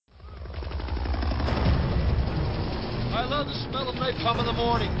I love the smell of napalm in the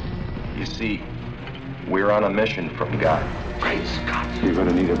morning. You see, we're on a mission from God. Great Scott. You're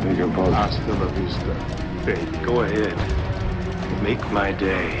gonna need a bigger boat. Hasta la vista, baby. Go ahead. Make my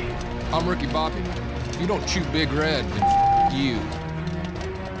day. I'm Ricky Bobby. You don't chew Big Red, then you.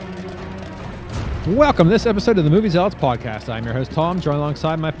 Welcome to this episode of the Movie Zealots Podcast. I'm your host, Tom, joined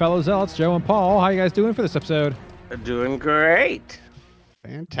alongside my fellow Zealots, Joe and Paul. How are you guys doing for this episode? Doing great.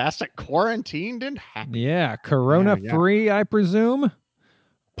 Fantastic. Quarantined and happy. Yeah, Corona-free, I presume.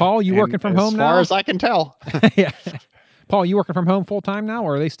 Paul, you working from home now? As far as I can tell. Yeah. Paul, you working from home full-time now,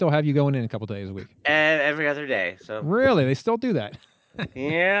 or they still have you going in a couple days a week? And every other day. So Really? They still do that?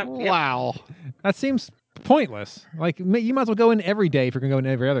 yeah. Wow. That seems pointless. Like, you might as well go in every day if you're going to go in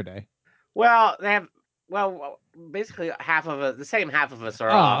every other day. Well, they have. Well, basically half of us. The same half of us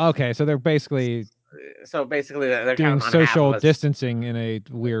are off. Oh, okay. So they're basically So basically, they're doing counting on half social of us. distancing in a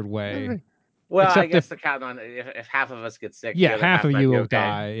weird way. Well, I except guess they're counting on if half of us get sick. the Yeah, other half of might you be will okay.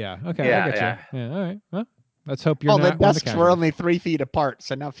 die. Yeah. Okay, Yeah, I get yeah. you. Yeah, all right. Well, let's hope you're Oh, not the one of the desks were casualties. only 3 feet apart,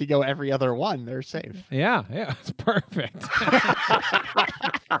 so now if you go every other one, they're safe. Yeah, it's perfect.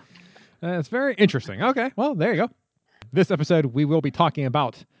 It's very interesting. Okay, well, there you go. This episode, we will be talking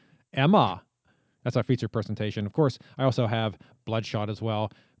about Emma. That's our feature presentation. Of course, I also have Bloodshot as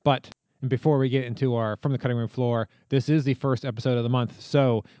well. But before we get into our From the Cutting Room Floor, this is the first episode of the month,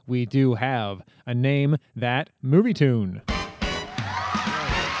 so we do have a Name That Movie Tune.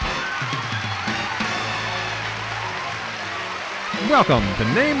 Welcome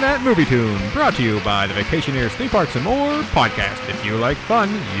to Name That Movie Tune, brought to you by the Vacationeers Theme Parks and More podcast. If you like fun,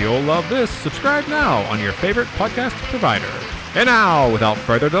 you'll love this. Subscribe now on your favorite podcast provider. And now, without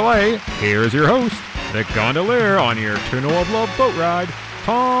further delay, here's your host, the gondolier on your Tunnel of Love boat ride,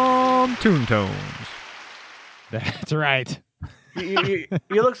 Tom Toontones. That's right. You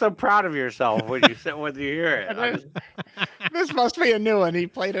look so proud of yourself when you hear it. This must be a new one. He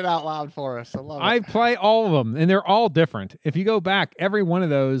played it out loud for us. I love I it. play all of them, and they're all different. If you go back, every one of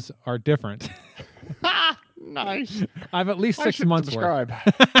those are different. Nice. I have at least I 6 should months worth. subscribe.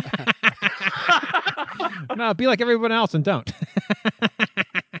 No, be like everyone else and don't.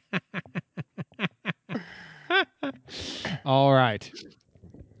 All right.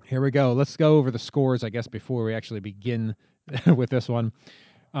 Here we go. Let's go over the scores, I guess, before we actually begin with this one.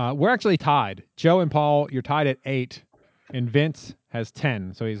 We're actually tied. Joe and Paul, you're tied at 8, and Vince has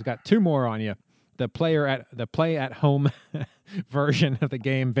 10. So he's got 2 more on you. The play at home version of the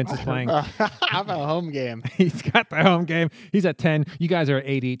game Vince is playing. How about a home game? He's got the home game. He's at 10. You guys are at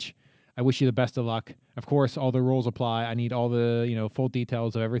 8 each. I wish you the best of luck. Of course, all the rules apply. I need all the, full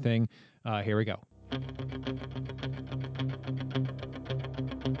details of everything. Here we go.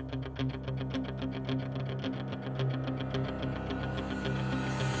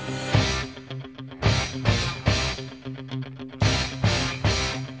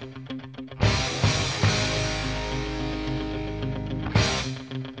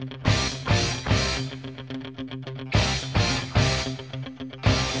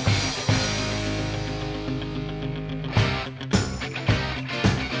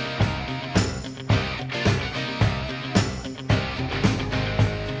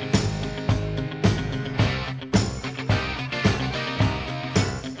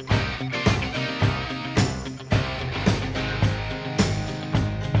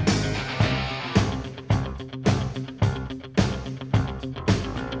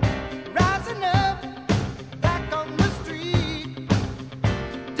 Rising up, back on the street.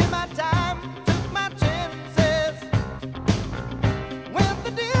 Did my time, took my chances. Went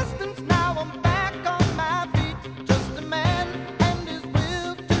the distance, now I'm back on my feet. Just a man and his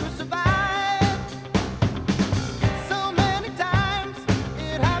will to survive. So many times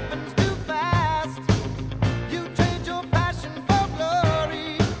it happens too fast. You trade your passion for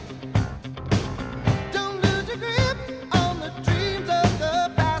glory. Don't lose your grip on the dreams of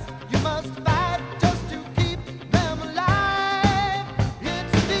the past. You must fight just to keep them alive.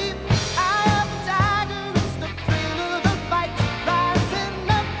 It's the eye of the tiger, it's the thrill of the fight. Rising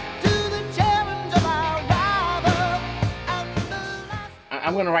up to the challenge of our rival. And the last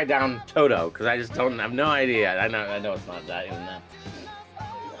I'm gonna write down Toto because I just don't have no idea. I know it's not that even that.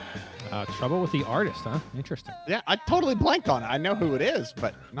 Trouble with the artist, huh? Interesting. Yeah, I totally blanked on it. I know who it is,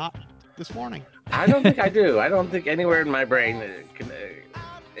 but not this morning. I don't think I do. I don't think anywhere in my brain it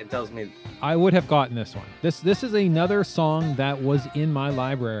tells me. I would have gotten this one. This is another song that was in my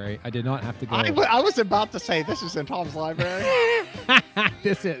library. I did not have to go. I was about to say this is in Tom's library.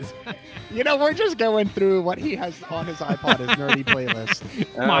 This is We're just going through what he has on his iPod, his nerdy playlist.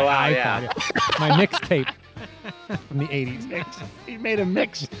 my wow, iPod, yeah. my mixtape. from the 80s. He made a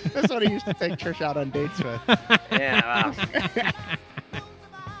mix. That's what he used to take Trish out on dates with. Yeah.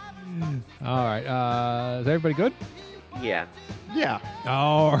 All right. Is everybody good? Yeah. Yeah.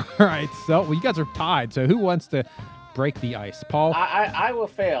 All right. So, well, you guys are tied. So, who wants to break the ice? Paul? I will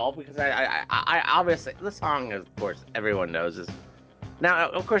fail because I obviously the song, of course, everyone knows is. Now,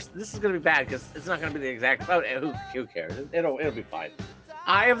 of course, this is going to be bad because it's not going to be the exact. Oh, who cares? It'll be fine.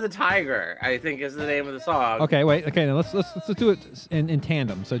 "Eye of the Tiger," I think, is the name of the song. Okay, wait. Okay, now let's do it in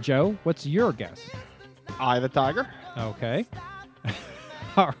tandem. So, Joe, what's your guess? Eye of the Tiger. Okay.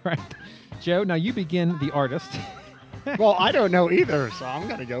 All right. Joe, now you begin the artist. Well, I don't know either, so I'm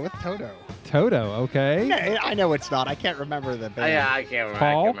going to go with Toto. Toto, okay. Yeah, I know it's not. I can't remember the band. Yeah, I can't remember.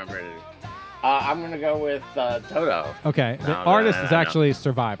 Paul? I can't remember it. I'm going to go with Toto. Okay, the No, artist no, is no. actually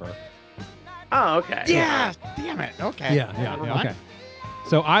Survivor. Oh, okay. Yeah, damn it. Okay. Yeah, Never mind. okay.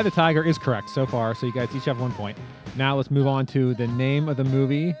 So, Eye of the Tiger is correct so far, so you guys each have 1 point. Now let's move on to the name of the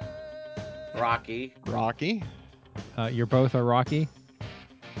movie. Rocky. Rocky, You're both are Rocky.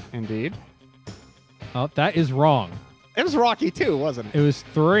 indeed. Oh, that is wrong. It was Rocky 2, wasn't it? It was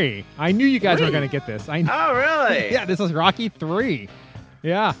 3. I knew you guys were 3? going to get this. I Oh, really? Yeah, this is Rocky 3.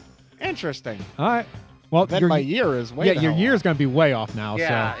 Yeah. Interesting. All right. Well, Then your my year is way yeah, the your hell year is off. going to be way off now.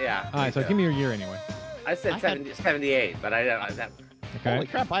 Yeah, so. yeah. All right, so give me your year anyway. I said I had- 78, but I don't. Okay. Holy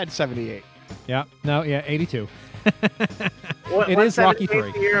crap, I had 78. Yeah. No. Yeah. 82. What, It what is Rocky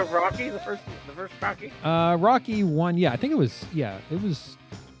 78th 3. year of Rocky, the first Rocky. Rocky 1. Yeah, I think it was. Yeah, it was.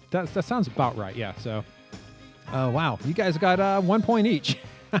 That sounds about right. Yeah. So. Oh wow, you guys got 1 point each.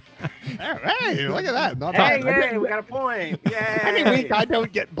 Hey, look at that. Not Hey, bad. yay, we got a point. Yay. Any week I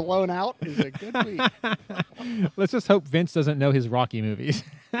don't get blown out is a good week. Let's just hope Vince doesn't know his Rocky movies.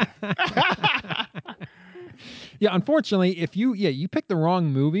 Yeah, unfortunately, if you pick the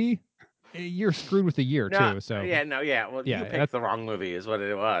wrong movie, you're screwed with the year No, too. So yeah, no, yeah. Well, Yeah, you that's- picked the wrong movie, is what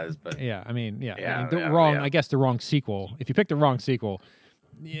it was. But yeah, I mean, yeah, Yeah, the yeah, wrong. yeah. I guess the wrong sequel. If you pick the wrong sequel,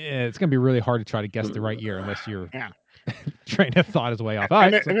 yeah, it's gonna be really hard to try to guess the right year unless your Yeah. train of thought is way off. All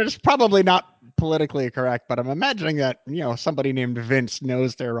right, And it's probably not politically correct, but I'm imagining that, somebody named Vince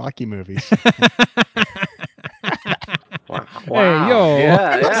knows their Rocky movies. wow. Hey, yo.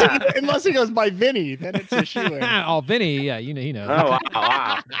 Yeah, unless, yeah. unless he goes by Vinny, then it's a shoe in. Oh, Vinny, yeah, he knows. Oh,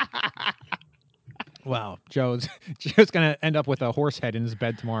 wow. Wow, Joe's gonna end up with a horse head in his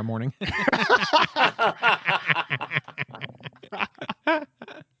bed tomorrow morning.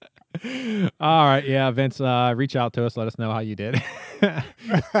 All right, yeah, Vince, reach out to us. Let us know how you did.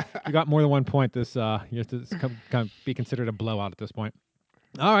 You got more than 1 point. You have to kind of be considered a blowout at this point.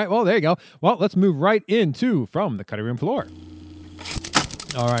 All right, well, there you go. Well, let's move right into From the Cutting Room Floor.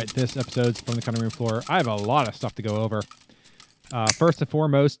 All right, this episode's From the Cutting Room Floor. I have a lot of stuff to go over. First and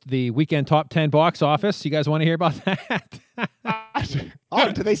foremost, the weekend top 10 box office. You guys want to hear about that? Oh,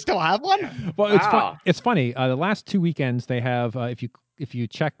 do they still have one? Well, Wow. it's funny. The last 2 weekends they have, if you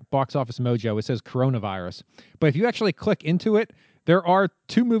check Box Office Mojo, it says coronavirus. But if you actually click into it, there are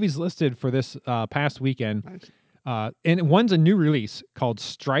 2 movies listed for this past weekend. And one's a new release called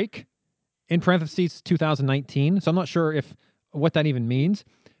Strike, in parentheses 2019. So I'm not sure what that even means.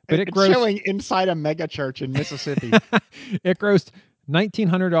 But it It's grossed showing inside a mega church in Mississippi. it grossed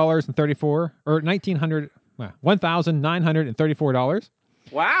 $1,934 or $1,934.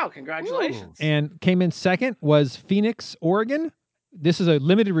 Wow, congratulations. And came in second was Phoenix, Oregon. This is a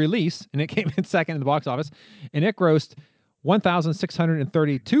limited release, and it came in second in the box office, and it grossed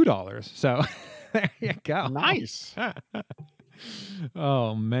 $1,632. So there you go. Nice.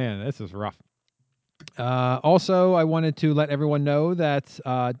 Oh man, this is rough. Also, I wanted to let everyone know that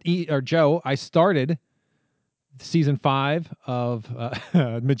Joe, I started season 5 of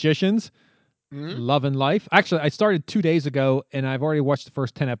Magicians. Love and Life. Actually, I started 2 days ago, and I've already watched the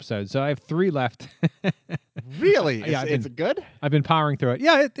first 10 episodes, so I have 3 left. Really? Yeah, Is it good? I've been powering through it.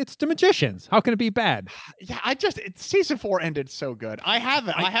 Yeah, it's The Magicians. How can it be bad? Yeah, season 4 ended so good. I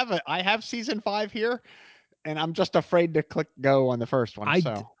have season 5 here, and I'm just afraid to click go on the first one. I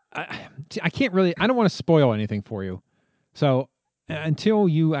can't really. I don't want to spoil anything for you. So until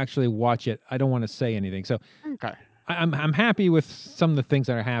you actually watch it, I don't want to say anything. So Okay. I'm happy with some of the things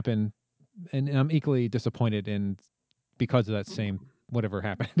that are happening, and I'm equally disappointed in because of that same whatever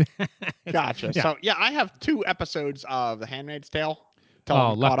happened. Gotcha. Yeah. So yeah, I have 2 episodes of The Handmaid's Tale. till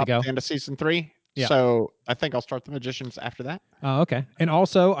Oh, I'm left caught to up go. at the end of season 3. Yeah. So I think I'll start The Magicians after that. Oh, okay. And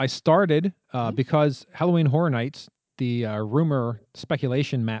also, I started because Halloween Horror Nights, the rumor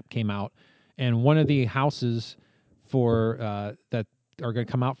speculation map came out, and one of the houses for that are going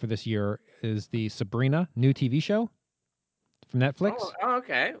to come out for this year is the Sabrina new TV show from Netflix. Oh,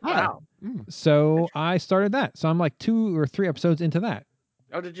 okay. Ah. Wow. So I started that. So I'm like 2 or 3 episodes into that.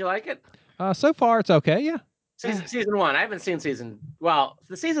 Oh, did you like it? So far, it's okay. Yeah. Season 1. I haven't seen well,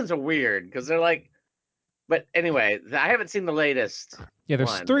 the seasons are weird because they're like, but anyway, I haven't seen the latest. Yeah, there's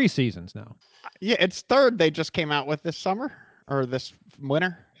one. 3 seasons now. Yeah, it's third. They just came out with this summer or this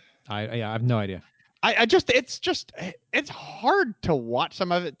winter. I have no idea. It's hard to watch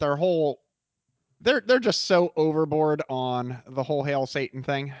some of it. They're just so overboard on the whole Hail Satan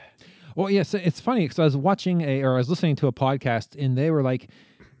thing. Well, yes, it's funny because I was I was listening to a podcast, and they were like,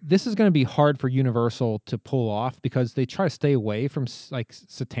 "This is going to be hard for Universal to pull off because they try to stay away from like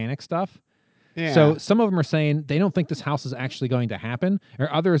satanic stuff." Yeah. So some of them are saying they don't think this house is actually going to happen,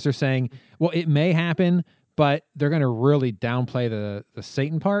 or others are saying, "Well, it may happen, but they're going to really downplay the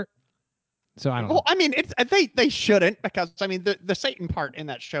Satan part." So I don't know. Well, I mean, they shouldn't, because I mean the Satan part in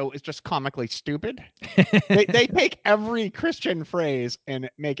that show is just comically stupid. they take every Christian phrase and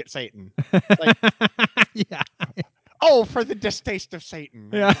make it Satan. Like, Yeah. oh, for the distaste of Satan.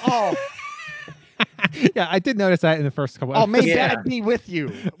 Yeah. Oh, Yeah, I did notice that in the first couple. oh, may Yeah. God be with you.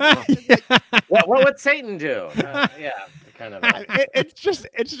 What would Satan do? Yeah, kind of. It's just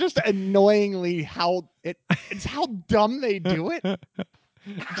annoyingly it's how dumb they do it.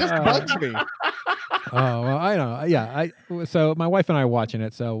 It just bugs me. Oh well, I don't know. Yeah, so my wife and I are watching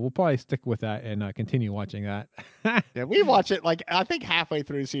it, so we'll probably stick with that and continue watching that. Yeah, we watch it like I think halfway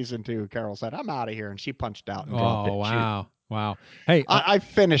through season 2. Carol said, "I'm out of here," and she punched out and dropped it. Oh wow. Hey, I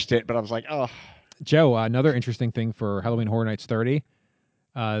finished it, but I was like, oh. Joe, another interesting thing for Halloween Horror Nights 30,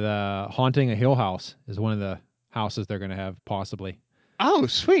 the Haunting a Hill House is one of the houses they're going to have possibly. Oh,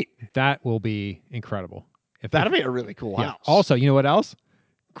 sweet. That will be incredible. That'll be a really cool Yeah. house. Also, you know what else?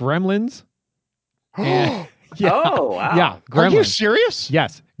 Gremlins. And- yeah. Oh, wow. Yeah, Are you Gremlins. serious?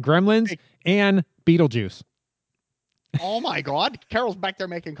 Yes, Gremlins and Beetlejuice. Oh my God. Carol's back there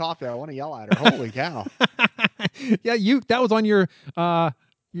making coffee. I want to yell at her. Holy cow. Yeah, that was on your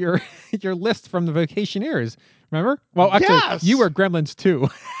your list from the Vacationeers. Remember? Well, actually, Yes! you were Gremlins too.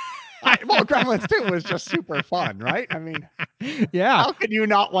 Well, Gremlins 2 was just super fun, right? I mean, Yeah. how could you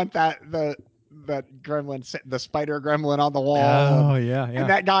not want that gremlin, the spider gremlin on the wall? Oh yeah, And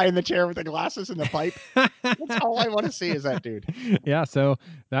that guy in the chair with the glasses and the pipe. That's all I want to see is that dude. Yeah, so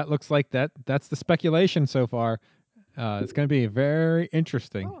that looks like that's the speculation so far. It's going to be very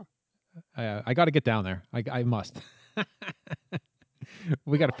interesting. I got to get down there. I must.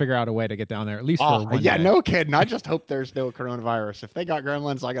 We got to figure out a way to get down there at least for one yeah, day. no kidding. I just hope there's no coronavirus. If they got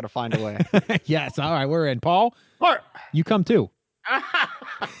gremlins, I got to find a way. Yes, all right, we're in. Paul, All right. you come too.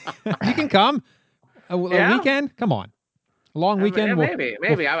 You can come. A Yeah? weekend? Come on. A long weekend? Yeah, we'll-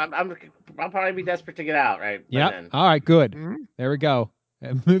 maybe. I'll probably be desperate to get out, right? by Yep. then. All right, good. Mhm. There we go.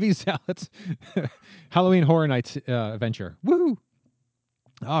 Movies, let's Halloween Horror Nights adventure. Woohoo!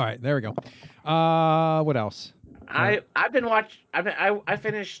 All right, there we go. What else? I've been watching. I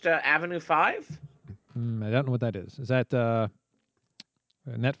finished Avenue 5. I don't know what that is. Is that a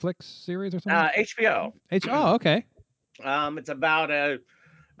Netflix series or something? HBO. Oh, okay. It's about a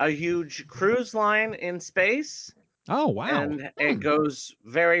huge cruise line in space. Oh, wow. And it goes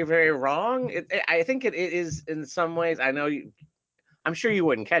very, very wrong. I think it is in some ways. I'm sure you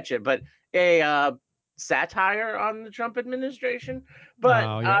wouldn't catch it, but a satire on the Trump administration. But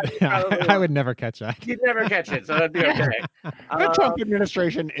Oh, yeah. you probably I would never catch that. You'd never catch it, so that'd be okay. The Trump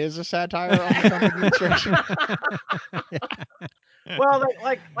administration is a satire on the Trump administration. Well,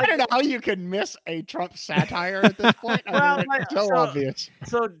 I don't know how you can miss a Trump satire at this point. I mean, it's so obvious.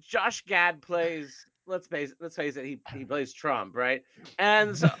 So Josh Gad plays. Let's face it. He plays Trump, right?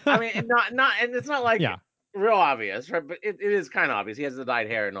 And so I mean, and it's not like Yeah. real obvious, right? But it is kind of obvious. He has the dyed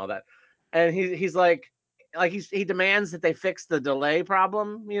hair and all that, and he's like he demands that they fix the delay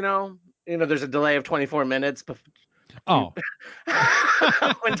problem. You know, there's a delay of 24 minutes. Oh,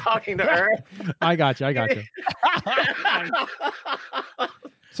 When talking to Earth. I got you.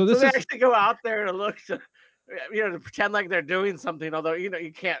 So So this they is actually go out there to look to pretend like they're doing something, although you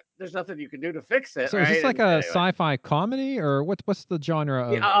can't. There's nothing you can do to fix it. so right? is this like And a anyway. sci-fi comedy or what's the genre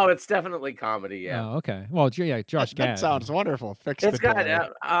of? Yeah, it's definitely comedy. Yeah, Oh, okay. Well, yeah, Josh That Gad. sounds wonderful. Fix it's the got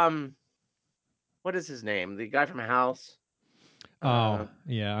delay. what is his name? The guy from House. Oh,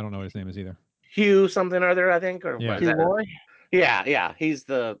 yeah. I don't know what his name is either. Hugh something or other, I think. Or Yeah. what is Hugh that? Laurie? Yeah. He's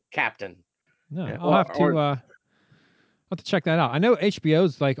the captain. No, Yeah, I'll have to check that out. I know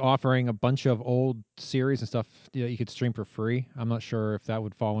HBO's like offering a bunch of old series and stuff that you could stream for free. I'm not sure if that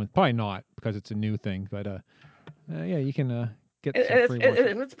would fall in. Probably not because it's a new thing. But yeah, you can get some free watch.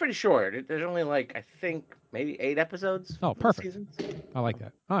 It's pretty short. There's only I think maybe 8 episodes. Oh, for the perfect. seasons. I like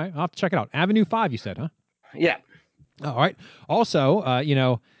that. All right, I'll have to check it out. Avenue 5, you said, huh? Yeah. All right. Also, I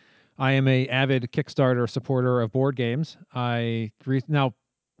am a avid Kickstarter supporter of board games. There's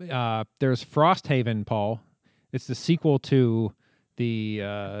Frosthaven, Paul. It's the sequel to the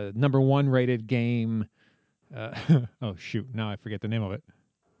 #1 rated game. Oh shoot! Now I forget the name of it.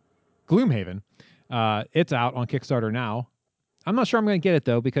 Gloomhaven. It's out on Kickstarter now. I'm not sure I'm going to get it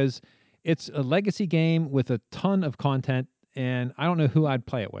though because it's a legacy game with a ton of content, and I don't know who I'd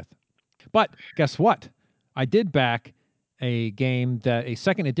play it with. But guess what? I did back a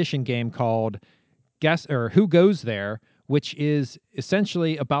second edition game called Who Goes There, which is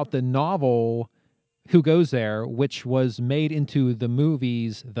essentially about the novel Who Goes There, which was made into the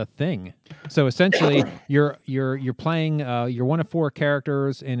movies The Thing. So essentially, you're playing you're one of 4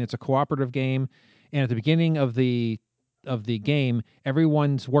 characters, and it's a cooperative game. And at the beginning of the game,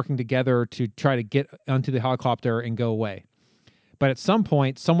 everyone's working together to try to get onto the helicopter and go away. But at some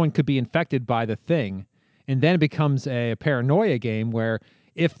point, someone could be infected by the Thing, and then it becomes a paranoia game where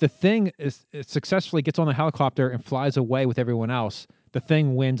if the Thing successfully gets on the helicopter and flies away with everyone else, the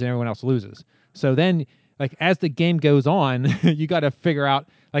Thing wins and everyone else loses. So then, like, as the game goes on, you got to figure out,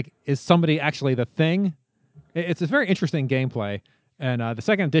 like, is somebody actually the Thing? It's a very interesting gameplay. And the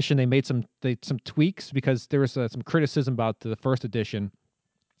second edition, they made some tweaks because there was some criticism about the first edition.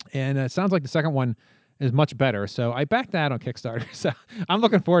 And it sounds like the second one is much better. So I backed that on Kickstarter. So I'm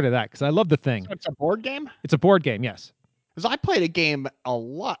looking forward to that because I love The Thing. So it's a board game? It's a board game, yes. Because I played a game a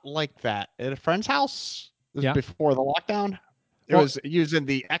lot like that at a friend's house. This was before the lockdown. It was using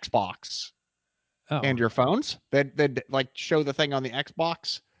the Xbox and your phones. They'd like show the thing on the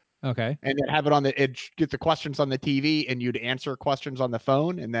Xbox. Okay. And then have it it'd get the questions on the TV, and you'd answer questions on the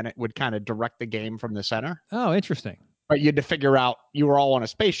phone, and then it would kind of direct the game from the center. Oh, interesting. But you had to figure out, you were all on a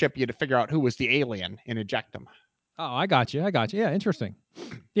spaceship, you had to figure out who was the alien and eject them. Oh, I got you. Yeah, interesting.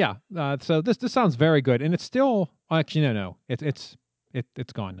 Yeah. So this sounds very good, and it's still actually no. It's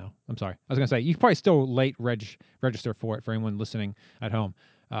gone now. I'm sorry. I was gonna say you probably still late register for it for anyone listening at home.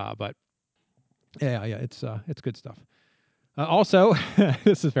 But yeah, it's good stuff. Also,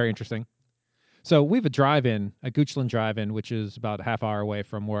 this is very interesting. So we have a Goochland drive-in, which is about a half hour away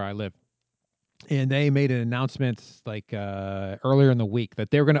from where I live. And they made an announcement like earlier in the week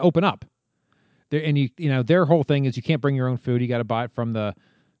that they were going to open up. Their whole thing is you can't bring your own food. You got to buy it from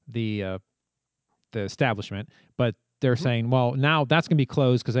the establishment. But they're saying, well, now that's going to be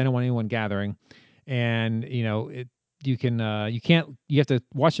closed because they don't want anyone gathering. And you have to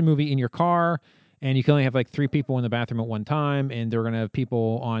watch the movie in your car. And you can only have like 3 people in the bathroom at one time, and they're going to have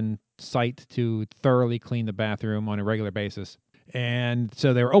people on site to thoroughly clean the bathroom on a regular basis. And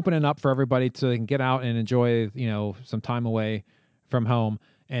so they were opening up for everybody so they can get out and enjoy, some time away from home.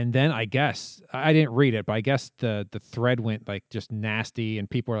 And then I guess, I didn't read it, but I guess the thread went like just nasty, and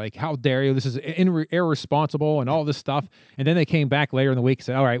people were like, how dare you? This is irresponsible and all this stuff. And then they came back later in the week and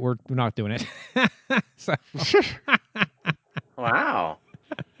said, all right, we're not doing it. Wow.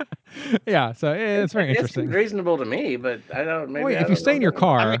 Yeah, so it's very interesting. It's reasonable to me, but I don't. Maybe if you stay in your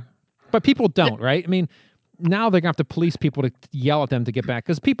car, but people don't, right? I mean, now they're gonna have to police people to yell at them to get back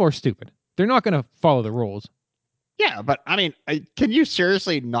because people are stupid. They're not gonna follow the rules. Yeah, but I mean, can you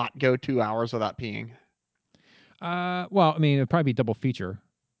seriously not go 2 hours without peeing? Well, I mean, it'd probably be double feature.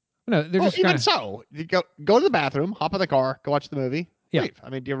 No, they're just even so. You go to the bathroom, hop in the car, go watch the movie. Yeah. Leave. I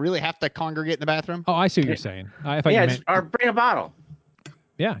mean, do you really have to congregate in the bathroom? Oh, I see what you're saying. I thought or bring a bottle.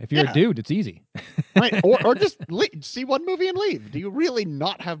 Yeah, if you're a dude, it's easy. Right. Or just see one movie and leave. Do you really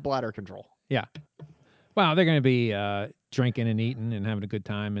not have bladder control? Yeah. Well, they're going to be drinking and eating and having a good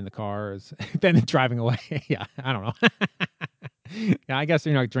time in the cars, then driving away. Yeah, I don't know. Yeah, I guess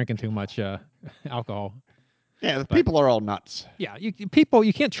you're not drinking too much alcohol. Yeah, the people are all nuts. Yeah, you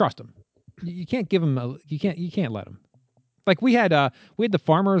can't trust them. You can't give them. You can't let them. Like we had the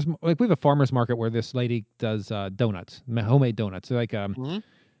farmers, like we have a farmers market where this lady does donuts, homemade donuts. They're like Amish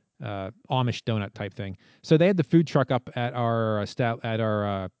donut type thing. So they had the food truck up at our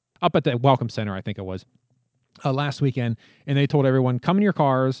up at the Welcome Center, I think it was, last weekend, and they told everyone come in your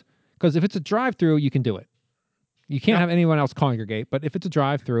cars because if it's a drive-through, you can do it. You can't have anyone else congregate, but if it's a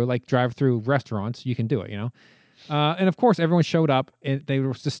drive-through, like drive-through restaurants, you can do it. And of course, everyone showed up. And they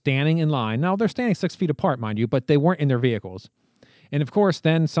were just standing in line. Now, they're standing 6 feet apart, mind you, but they weren't in their vehicles. And of course,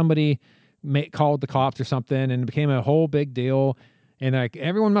 then somebody called the cops or something, and it became a whole big deal. And like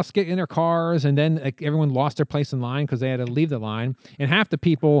everyone must get in their cars, and then like everyone lost their place in line because they had to leave the line. And half the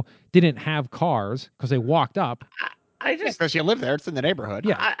people didn't have cars because they walked up. I just because you live there. It's in the neighborhood.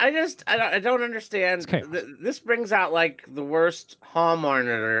 Yeah. I don't understand. This brings out like the worst hall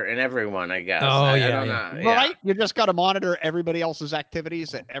monitor in everyone, I guess. I don't know. Right? You just got to monitor everybody else's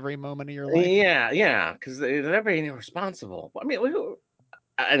activities at every moment of your life. Yeah, because they're being irresponsible. I mean,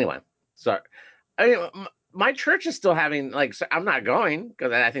 anyway, sorry. I mean, my church is still having like, I'm not going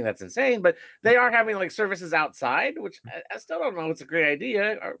because I think that's insane, but they are having like services outside, which I still don't know. It's a great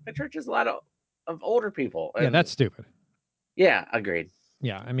idea. My church is a lot of older people. Yeah, that's stupid. Yeah, agreed.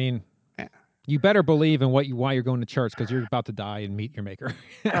 Yeah, I mean, you better believe in why you're going to church because you're about to die and meet your maker.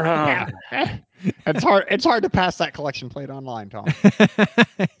 Yeah. It's hard to pass that collection plate online, Tom.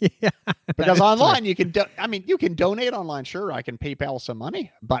 Yeah, because online you can you can donate online. Sure, I can PayPal some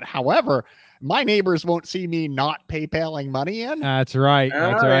money, but however, my neighbors won't see me not PayPaling money in. That's right.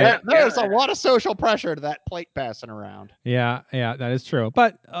 That's right. Yeah, there's a lot of social pressure to that plate passing around. Yeah, that is true.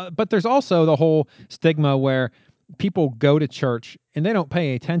 But there's also the whole stigma where people go to church and they don't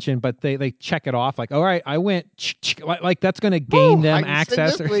pay attention, but they check it off like, all right, I went, like that's going to gain them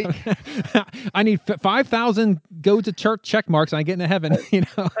access. I need 5,000 go to church check marks and I get into heaven.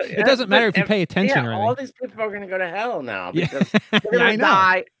 It doesn't matter if you pay attention or anything. All these people are going to go to hell now because they're going to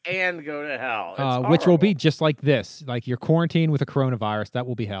die and go to hell. Which will be just like this. Like you're quarantined with a coronavirus. That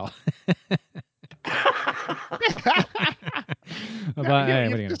will be hell.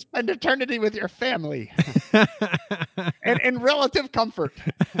 You just spend eternity with your family and in relative comfort.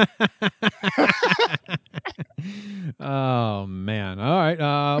 Oh man! All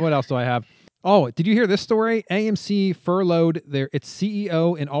right, what else do I have? Oh, did you hear this story? AMC furloughed its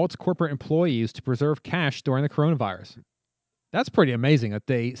CEO and all its corporate employees to preserve cash during the coronavirus. That's pretty amazing that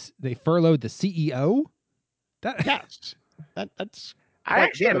they furloughed the CEO. That's. I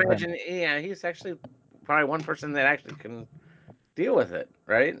actually imagine. Yeah, he's actually probably one person that actually can deal with it,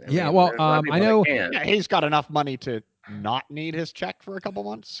 right? I know he's got enough money to not need his check for a couple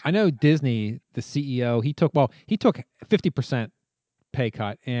months. I know Disney, the CEO, he took 50% pay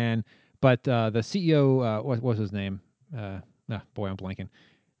cut, but the CEO, what was his name? I'm blanking.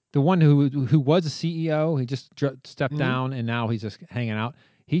 The one who was a CEO, he just stepped down, and now he's just hanging out.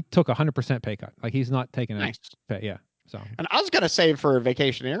 He took 100% pay cut. Like he's not taking a pay. Yeah. So, and I was gonna say for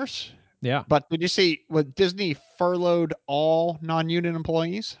vacationers. Yeah. But did you see what Disney furloughed all non-union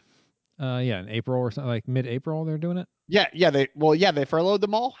employees? In April or something, like mid-April they're doing it. Yeah, they furloughed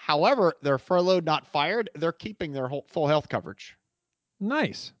them all. However, they're furloughed, not fired. They're keeping their full health coverage.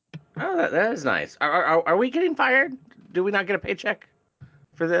 Nice. Oh, that is nice. Are we getting fired? Do we not get a paycheck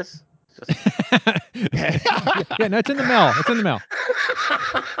for this? Yeah, no, it's in the mail. It's in the mail.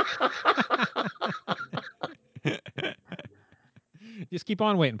 Just keep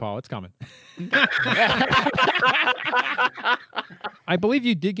on waiting, Paul. It's coming. I believe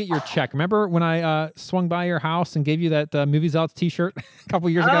you did get your check. Remember when I swung by your house and gave you that Movies Out t-shirt a couple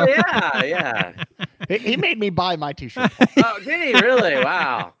years ago? Oh, yeah. He made me buy my t-shirt. Oh, did he really?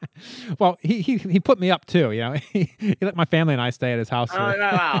 Wow. Well, he put me up too. He let my family and I stay at his house.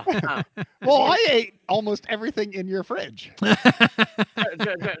 Wow. Well, I ate almost everything in your fridge.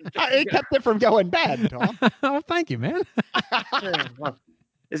 It kept it from going bad, Tom. Oh, thank you, man.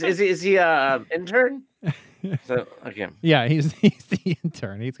 Is he intern? So okay. Yeah, he's the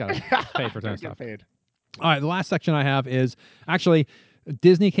intern. He's got to pay for some stuff. Paid. All right, the last section I have is actually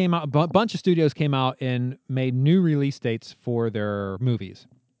Disney came out. A bunch of studios came out and made new release dates for their movies.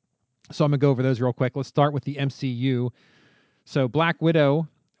 So I'm gonna go over those real quick. Let's start with the MCU. So Black Widow,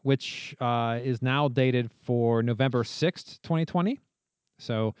 which is now dated for November 6th, 2020.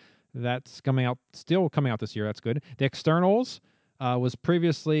 So that's still coming out this year. That's good. The Externals was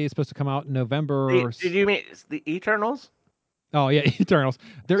previously supposed to come out in November. Did you mean the Eternals? Oh yeah, Eternals.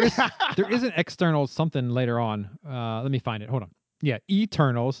 There is an Externals something later on. Let me find it. Hold on. Yeah,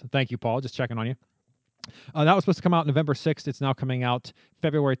 Eternals. Thank you, Paul. Just checking on you. That was supposed to come out November 6th. It's now coming out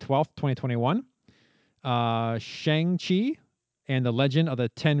February 12th, 2021. Shang-Chi and the Legend of the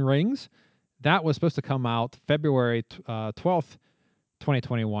Ten Rings. That was supposed to come out February 12th,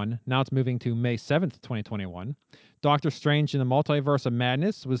 2021. Now it's moving to May 7th, 2021. Doctor Strange in the Multiverse of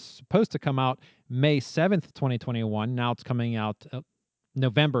Madness was supposed to come out May 7th, 2021. Now it's coming out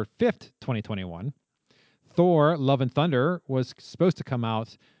November 5th, 2021. Thor, Love and Thunder was supposed to come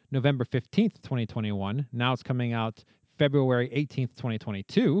out November 15th, 2021. Now it's coming out February 18th,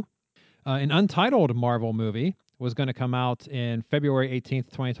 2022. An untitled Marvel movie was going to come out in February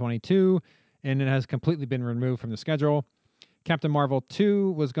 18th, 2022, and it has completely been removed from the schedule. Captain Marvel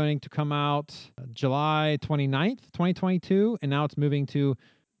 2 was going to come out July 29th, 2022, and now it's moving to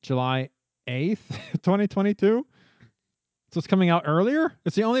July 8th, 2022. So it's coming out earlier?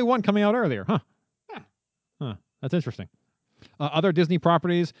 It's the only one coming out earlier, huh? That's interesting. Other Disney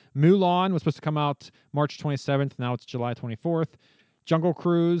properties, Mulan was supposed to come out March 27th. Now it's July 24th. Jungle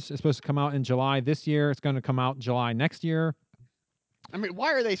Cruise is supposed to come out in July this year. It's going to come out July next year. I mean,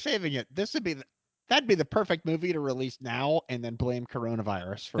 why are they saving it? That'd be the perfect movie to release now and then blame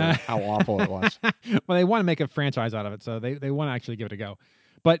coronavirus for how awful it was. Well, they want to make a franchise out of it, so they want to actually give it a go.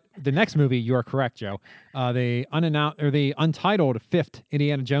 But the next movie, you are correct, Joe. The untitled fifth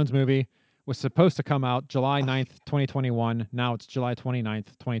Indiana Jones movie was supposed to come out July 9th, 2021. Now it's July 29th,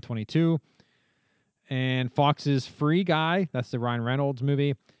 2022. And Fox's Free Guy, that's the Ryan Reynolds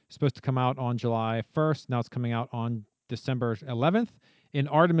movie, supposed to come out on July 1st. Now it's coming out on December 11th. In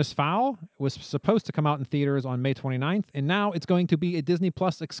Artemis Fowl was supposed to come out in theaters on May 29th, and now it's going to be a Disney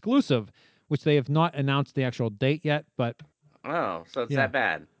Plus exclusive, which they have not announced the actual date yet, but... Oh, so it's that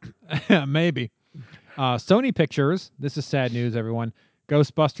bad. Maybe. Sony Pictures, this is sad news, everyone.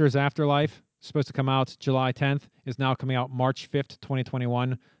 Ghostbusters Afterlife, supposed to come out July 10th, is now coming out March 5th,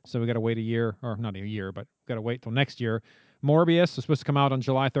 2021. So we got to wait a year, or not a year, but we got to wait till next year. Morbius was supposed to come out on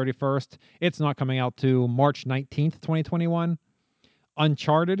July 31st. It's not coming out to March 19th, 2021.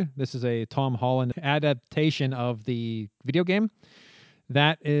 Uncharted, this is a Tom Holland adaptation of the video game.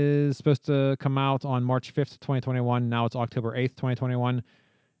 That is supposed to come out on March 5th, 2021. Now it's October 8th, 2021.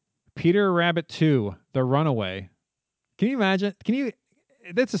 Peter Rabbit 2, The Runaway. Can you imagine?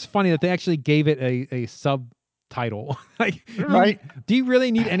 This is funny that they actually gave it a subtitle. Right. Do you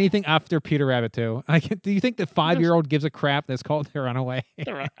really need anything after Peter Rabbit 2? Do you think the 5-year-old gives a crap that's called The Runaway?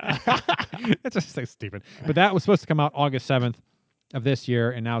 It's just so stupid. But that was supposed to come out August 7th of this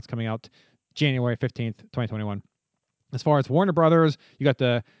year, and now it's coming out January 15th, 2021. As far as Warner Brothers, you got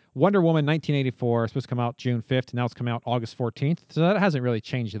the Wonder Woman 1984, supposed to come out June 5th, and now it's coming out August 14th. So that hasn't really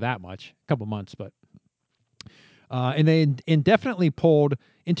changed that much, a couple months, but... and they indefinitely pulled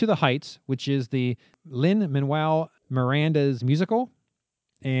Into the Heights, which is the Lin-Manuel Miranda's musical,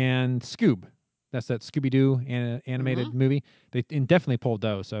 and Scoob. That's that Scooby-Doo animated movie. They indefinitely pulled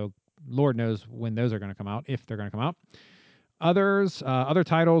those, so Lord knows when those are going to come out, if they're going to come out. Other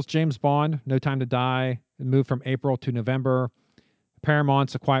titles, James Bond, No Time to Die, moved from April to November.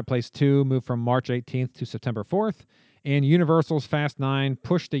 Paramount's A Quiet Place 2 moved from March 18th to September 4th. And Universal's Fast 9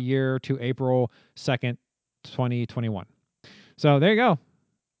 pushed a year to April 2nd, 2021. So there you go.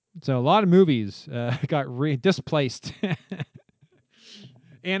 So a lot of movies got displaced.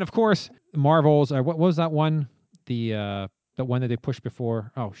 And of course, Marvel's, what was that one? The one that they pushed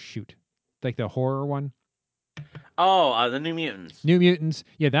before. Oh, shoot. Like the horror one. Oh, the New Mutants. New Mutants.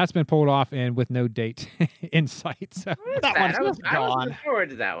 Yeah, that's been pulled off and with no date in sight. So. I was looking forward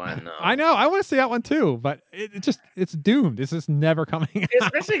to that one, though. I know. I want to see that one, too. But it's doomed. It's just never coming out.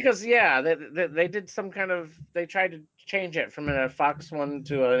 Especially because, they did some kind of... They tried to change it from a Fox one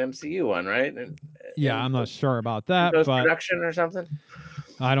to an MCU one, right? I'm not sure about that. But production or something?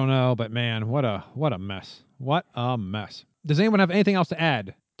 I don't know. But, man, what a mess. What a mess. Does anyone have anything else to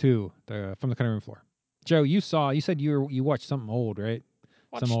add to from the cutting room floor? Joe, you said you watched something old, right?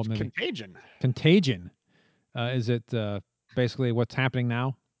 Some old movie. Contagion. Is it basically what's happening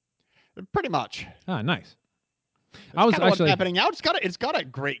now? Pretty much. Ah, nice. What's happening now. It's got a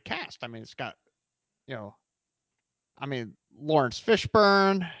great cast. I mean, it's got, Lawrence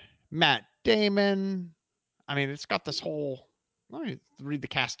Fishburne, Matt Damon. I mean, it's got this whole. Let me read the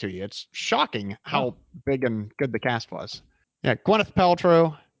cast to you. It's shocking how big and good the cast was. Yeah, Gwyneth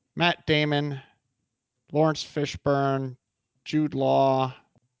Paltrow, Matt Damon, Lawrence Fishburne, Jude Law,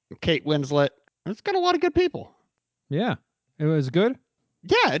 Kate Winslet. It's got a lot of good people. Yeah. It was good?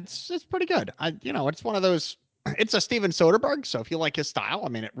 Yeah, it's pretty good. It's one of those, it's a Steven Soderbergh, so if you like his style, I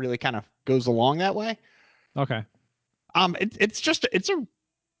mean, it really kind of goes along that way. Okay. It's a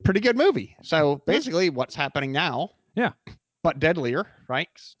pretty good movie. So basically what's happening now. Yeah. But deadlier, right?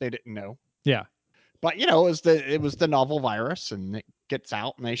 'Cause they didn't know. Yeah. But it was the novel virus, and it gets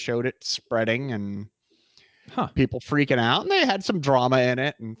out, and they showed it spreading, and people freaking out, and they had some drama in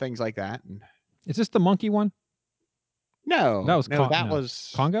it and things like that. And is this the monkey one? No, that was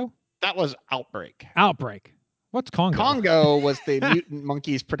was Congo. That was Outbreak. What's Congo? Congo was the mutant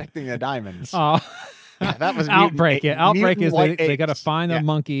monkeys protecting the diamonds. Oh, yeah, that was Outbreak. Outbreak is they got to find a yeah.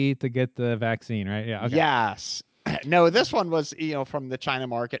 monkey to get the vaccine, right? Yeah. Okay. Yes. No, this one was, from the China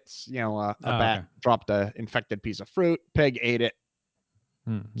markets, a bat dropped an infected piece of fruit, pig ate it.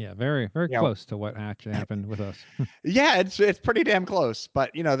 Yeah, very, very close to what actually happened with us. Yeah, it's pretty damn close.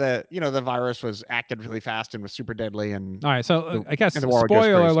 But the virus was acted really fast and was super deadly. And all right, so I guess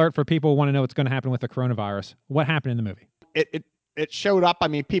spoiler alert for people who want to know what's going to happen with the coronavirus. What happened in the movie? It showed up. I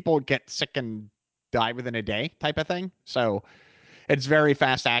mean, people get sick and die within a day, type of thing. So it's very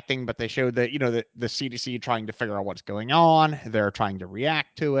fast acting, but they showed that, the CDC trying to figure out what's going on. They're trying to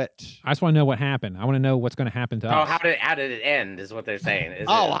react to it. I just want to know what happened. I want to know what's going to happen to us. How did it end? Is what they're saying.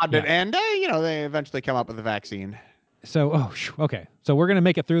 How did it end? They eventually come up with a vaccine. So, okay. So we're going to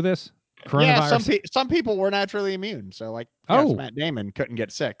make it through this coronavirus. Yeah, some people were naturally immune. So Matt Damon couldn't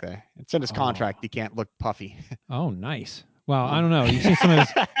get sick. It's in his contract. He can't look puffy. Oh, nice. Well, I don't know. You've seen some of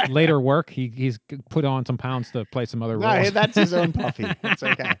his later work. He's put on some pounds to play some other roles. No, that's his own puffy. It's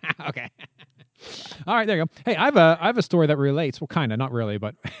okay. Okay. All right, there you go. Hey, I have a story that relates. Well, kind of, not really,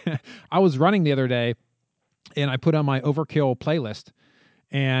 but I was running the other day, and I put on my Overkill playlist,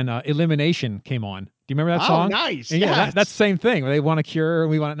 and Elimination came on. Do you remember that song? Oh, nice. And yeah, that's the same thing. They want a cure,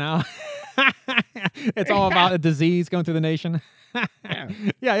 we want it now. It's all about a disease going through the nation.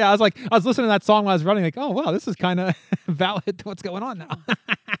 Yeah. I was listening to that song while I was running, like, oh wow, this is kind of valid to what's going on now.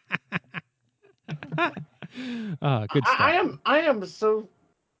 Good stuff. I am so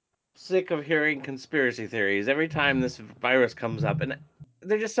sick of hearing conspiracy theories every time this virus comes up, and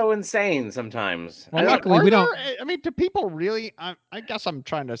they're just so insane sometimes. Well, luckily we don't. I mean, do people really? I guess I'm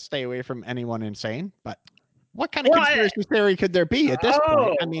trying to stay away from anyone insane, but what kind of conspiracy theory could there be at this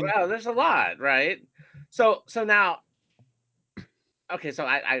point? I mean, well, there's a lot, right? So now, okay, so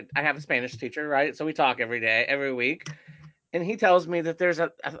I have a Spanish teacher, right? So we talk every week, and he tells me that there's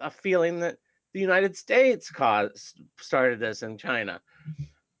a feeling that the United States started this in China,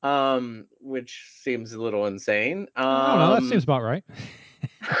 which seems a little insane. I don't know. That seems about right.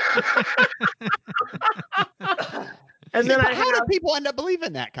 And then how do people end up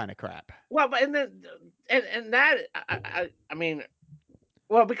believing that kind of crap? Well, but and that I mean,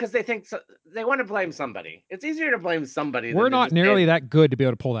 well, because they think they want to blame somebody. It's easier to blame somebody. We're not nearly that good to be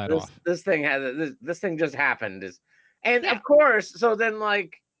able to pull that off. This thing just happened. Of course, so then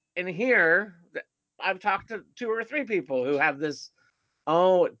in here, I've talked to 2 or 3 people who have this.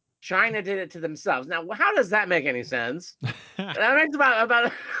 Oh, China did it to themselves. Now, how does that make any sense? That makes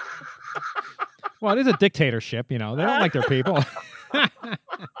about. Well, it is a dictatorship, They don't like their people.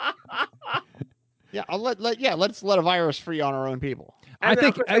 Yeah, let's let a virus free on our own people. I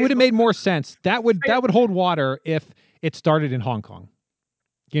think it would have made more sense. That would hold water if it started in Hong Kong.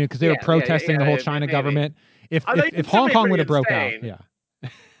 Because they were protesting the whole China government. If Hong Kong would have broke out, yeah.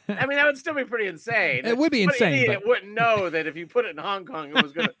 I mean, that would still be pretty insane. It would be insane. An idiot wouldn't know that if you put it in Hong Kong, it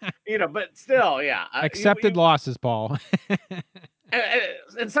was going to, but still, yeah. Accepted losses, Paul.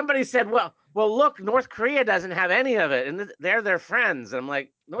 And somebody said, well, look, North Korea doesn't have any of it, and they're their friends. And I'm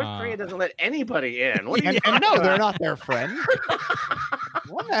like, North Korea doesn't let anybody in. What are you talking about? They're not their friends.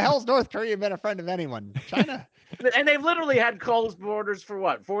 When the hell's North Korea been a friend of anyone? China? And they've literally had closed borders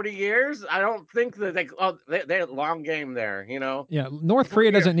for 40 years? I don't think that they're long game there, Yeah, North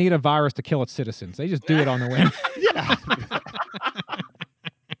Korea doesn't need a virus to kill its citizens. They just do it on the whim. Yeah.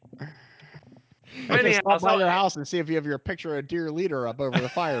 Just stop by your house and see if you have your picture of dear leader up over the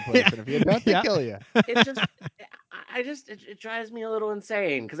fireplace, and if you don't, they kill you. It drives me a little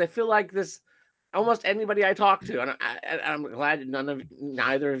insane because I feel like this. Almost anybody I talk to, and I'm glad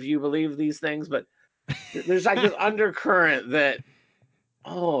neither of you believe these things, but there's this undercurrent that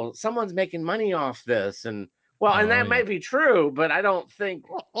someone's making money off this, and that might be true, but I don't think.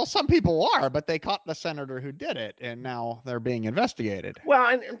 Well, some people are, but they caught the senator who did it, and now they're being investigated. Well,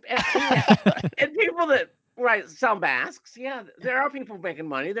 and people that sell masks, there are people making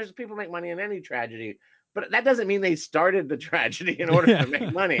money. There's people make money in any tragedy, but that doesn't mean they started the tragedy in order to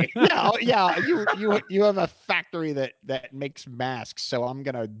make money. Yeah. You have a factory that makes masks, so I'm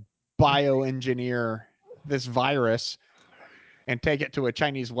gonna bioengineer this virus and take it to a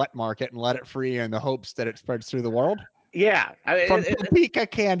Chinese wet market and let it free in the hopes that it spreads through the world. Yeah. From Topeka,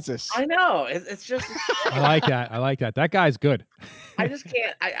 Kansas. I know. It's just. I like that. That guy's good. I just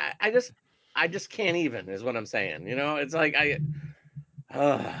can't. I just can't even, is what I'm saying. It's like I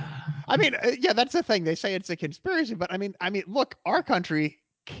mean, that's the thing. They say it's a conspiracy, but I mean, look, our country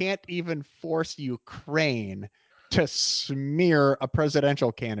can't even force Ukraine to smear a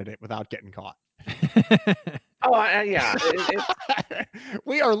presidential candidate without getting caught. Yeah.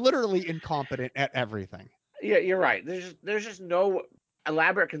 We are literally incompetent at everything. Yeah, you're right. There's just no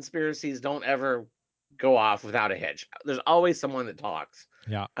elaborate conspiracies don't ever go off without a hitch. There's always someone that talks.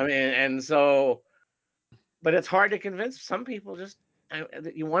 Yeah. I mean, and so, but it's hard to convince some people. Just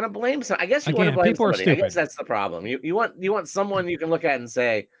you want to blame some. I guess you want to blame people somebody. Are stupid. I guess that's the problem. You want someone you can look at and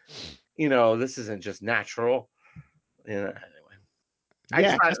say, this isn't just natural. Anyway.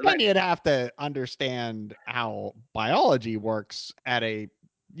 Yeah, then you'd have to understand how biology works at a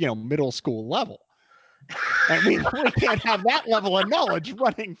middle school level. And we can't have that level of knowledge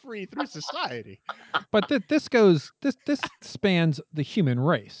running free through society. But this spans the human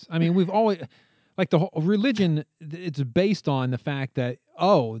race. I mean, we've always like the whole religion. It's based on the fact that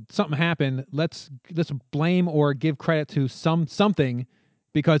something happened. Let's blame or give credit to something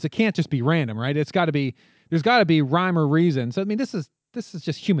because it can't just be random, right? There's got to be rhyme or reason. So I mean, this is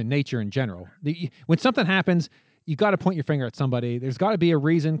just human nature in general. When something happens, you got to point your finger at somebody. There's got to be a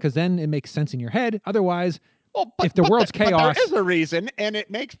reason because then it makes sense in your head. Otherwise, if the world's chaos, there is a reason, and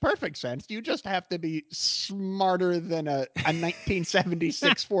it makes perfect sense. You just have to be smarter than a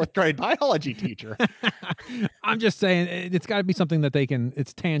 1976 fourth grade biology teacher. I'm just saying it's got to be something that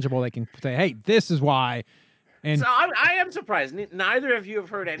it's tangible. They can say, "Hey, this is why." And so I am surprised. Neither of you have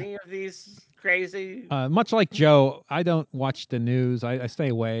heard any of these crazy. Much like Joe, I don't watch the news. I stay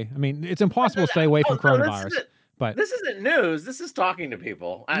away. I mean, it's impossible to stay away from coronavirus. But this isn't news. This is talking to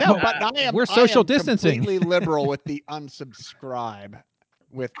people. We're social distancing. Completely liberal with the unsubscribe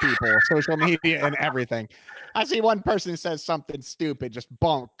with people, social media and everything. I see one person says something stupid, just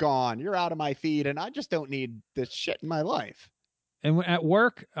gone. You're out of my feed, and I just don't need this shit in my life. And at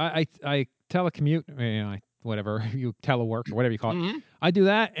work, I telecommute, whatever you telework or whatever you call it. Mm-hmm. I do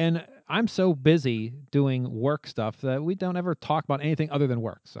that, and I'm so busy doing work stuff that we don't ever talk about anything other than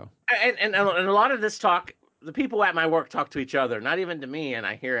work. So and a lot of this talk. The people at my work talk to each other, not even to me, and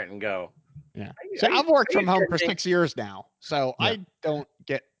I hear it and go. Yeah. So I've worked from home for 6 years now, so I don't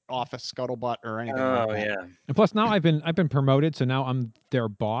get office scuttlebutt or anything. Oh yeah. And plus, now I've been promoted, so now I'm their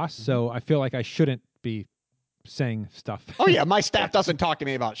boss. So I feel like I shouldn't be saying stuff. Oh yeah, my staff doesn't talk to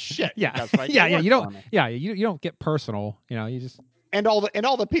me about shit. Yeah, Right, you don't. Yeah, you don't get personal. You just. And all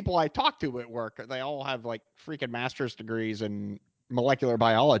the people I talk to at work, they all have like freaking master's degrees in molecular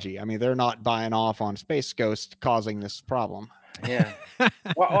biology. I mean, they're not buying off on Space Ghost causing this problem. Yeah.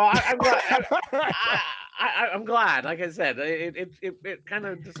 Well, I'm glad. Like I said, it kind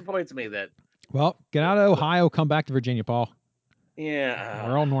of disappoints me that. Well, get out of Ohio, come back to Virginia, Paul. Yeah.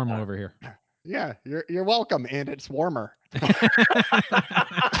 We're all normal over here. Yeah, you're welcome, and it's warmer.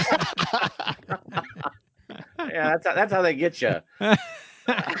 Yeah, that's how they get you.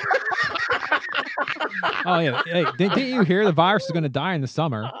 Oh yeah. Hey, didn't you hear the virus is going to die in the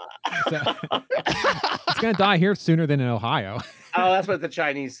summer? So, it's going to die here sooner than in Ohio. Oh, that's what the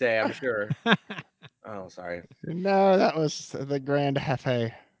Chinese say, I'm sure. Oh, sorry. No, that was the Grand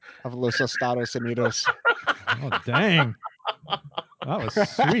Jefe of Los Estados Unidos. Oh, dang. That was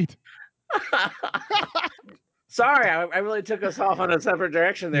sweet. Sorry, I really took us off on a separate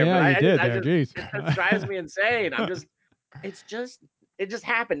direction there. Yeah, but you did there. Jeez. It drives me insane. It just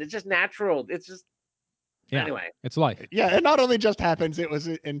happened. It's just natural. It's just, anyway. It's life. Yeah, it not only just happens, it was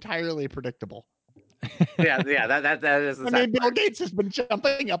entirely predictable. Yeah, that is. I mean, Bill Gates has been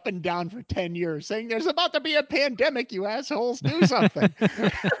jumping up and down for 10 years saying there's about to be a pandemic, you assholes, do something.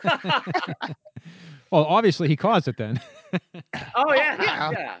 Well, obviously he caused it then. Oh,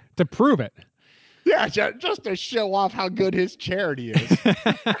 yeah. To prove it. Yeah, just to show off how good his charity is.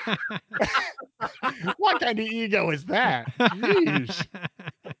 What kind of ego is that? Jeez.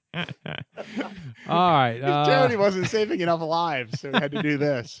 All right. His charity wasn't saving enough lives, so he had to do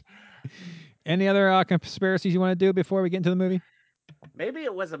this. Any other conspiracies you want to do before we get into the movie? Maybe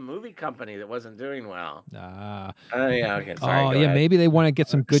it was a movie company that wasn't doing well. Yeah. Okay. Sorry. Oh, yeah. Ahead. Maybe they want to get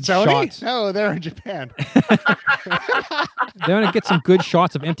some good Sony? shots. No, they're in Japan. They want to get some good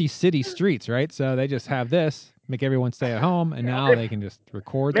shots of empty city streets, right? So they just have this, make everyone stay at home, and now they can just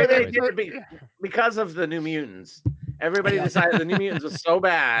record. Maybe they did it because of the New Mutants. Everybody decided the New Mutants was so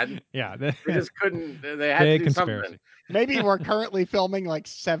bad. Yeah. They just couldn't. They had to do something. Maybe we're currently filming like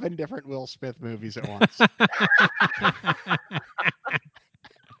 7 different Will Smith movies at once.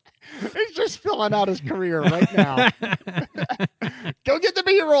 He's just filling out his career right now. Go get the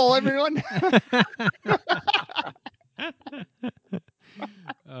B-roll, everyone.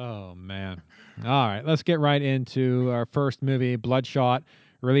 Oh, man. All right, let's get right into our first movie, Bloodshot,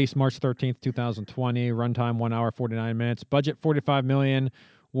 released March 13th, 2020, runtime 1 hour, 49 minutes, budget $45 million,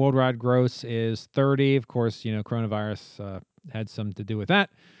 worldwide gross is 30. Of course, coronavirus had some to do with that.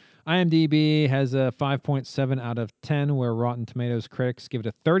 IMDb has a 5.7 out of 10, where Rotten Tomatoes critics give it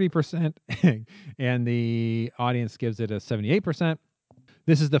a 30%, and the audience gives it a 78%.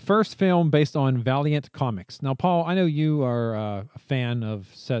 This is the first film based on Valiant Comics. Now, Paul, I know you are a fan of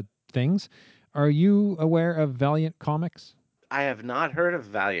said things. Are you aware of Valiant Comics? I have not heard of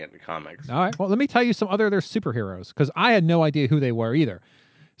Valiant Comics. All right. Well, let me tell you some other their superheroes, because I had no idea who they were either.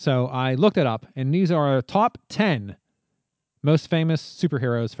 So I looked it up, and these are our top 10 most famous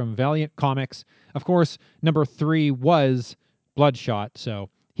superheroes from Valiant Comics. Of course, number 3 was Bloodshot, so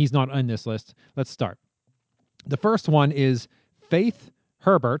he's not on this list. Let's start. The first one is Faith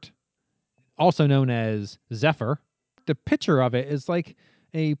Herbert, also known as Zephyr. The picture of it is like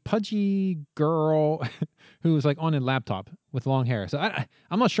a pudgy girl who's like on a laptop with long hair. So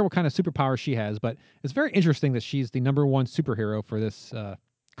I'm not sure what kind of superpower she has, but it's very interesting that she's the number one superhero for this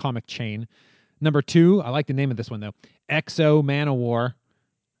comic chain. Number 2, I like the name of this one though. Exo Man-O-War.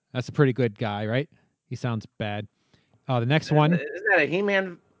 That's a pretty good guy, right? He sounds bad. The next one. Is that a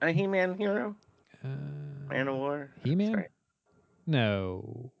He-Man hero? Man-O-War? He-Man? Right.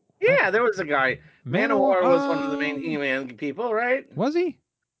 No. Yeah, there was a guy. Man-O-War Man-O-War was one of the main He-Man people, right? Was he?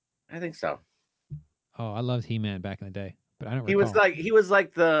 I think so. Oh, I loved He-Man back in the day, but I don't He recall. was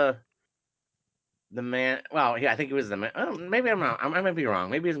like the man. Well, yeah, I think he was the man. Oh, maybe I'm wrong. I might be wrong.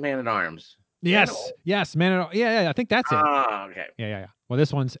 Maybe he's Man at Arms. Yes, yes, yeah, I think that's it. Oh, okay. Yeah. Well,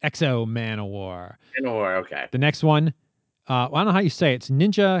 this one's Exo Man-O-War. Man-O-War, okay. The next one, I don't know how you say it. It's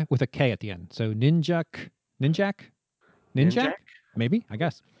Ninja with a K at the end. So Ninjak? Maybe, I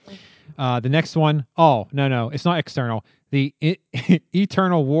guess. The next one, no, it's not external. The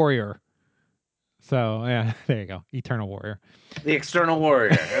Eternal Warrior. So, yeah, there you go. Eternal Warrior. The External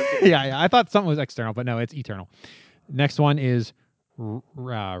Warrior. Okay. yeah, I thought something was external, but no, it's eternal. Next one is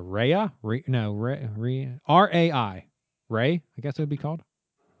Raya? R-A-I. Ray, I guess it would be called.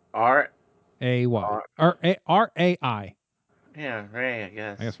 R-A-Y. R-A-I. Yeah, Ray, I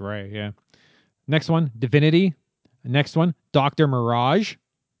guess. I guess Ray, yeah. Next one, Divinity. Next one, Dr. Mirage.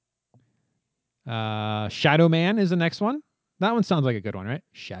 Shadow Man is the next one. That one sounds like a good one, right?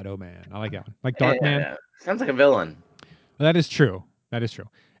 Shadow Man. I like that one. Like Dark Man. Yeah. Sounds like a villain. That is true.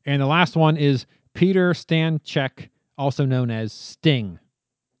 And the last one is Peter Stanchek, also known as Sting.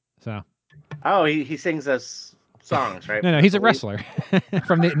 So. Oh, he sings us songs, right? No, he's a wrestler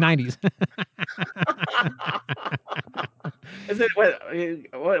from the 90s. Is it what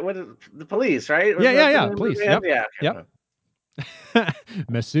is the Police, right? Yeah. Police. Yep. Yeah. Yep.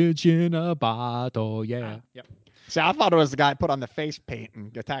 Message in a bottle. Yeah. Yep. See, I thought it was the guy put on the face paint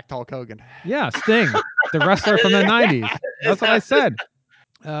and attacked Hulk Hogan. Yeah, Sting, the wrestler from the 90s. That's what I said.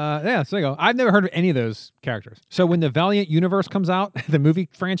 So there you go. I've never heard of any of those characters. So when the Valiant Universe comes out, the movie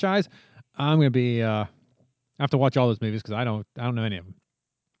franchise, I'm going to be... I have to watch all those movies because I don't know any of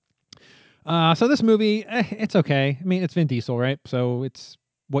them. So this movie, it's okay. I mean, it's Vin Diesel, right? So it's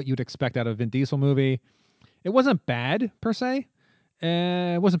what you'd expect out of a Vin Diesel movie. It wasn't bad, per se.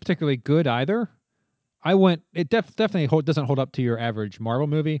 It wasn't particularly good either. It definitely doesn't hold up to your average Marvel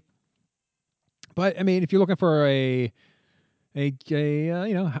movie. But I mean, if you're looking for a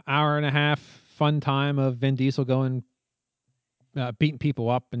hour and a half fun time of Vin Diesel going, beating people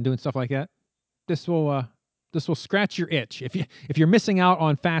up and doing stuff like that, this will scratch your itch. If you're missing out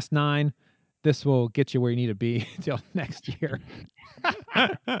on Fast 9, this will get you where you need to be till next year.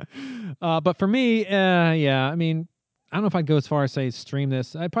 But for me, I mean, I don't know if I'd go as far as say stream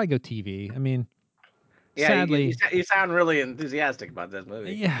this. I'd probably go TV. I mean, yeah, sadly, you sound really enthusiastic about this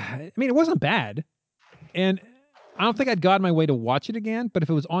movie. Yeah, I mean, it wasn't bad, and I don't think I'd go out of my way to watch it again. But if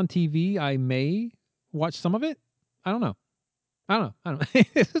it was on TV, I may watch some of it. I don't know.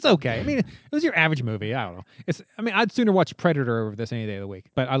 It's okay. I mean, it was your average movie. I don't know. I'd sooner watch Predator over this any day of the week.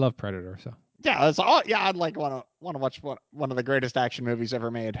 But I love Predator, so. Yeah, that's all. Yeah, I'd want to watch one of the greatest action movies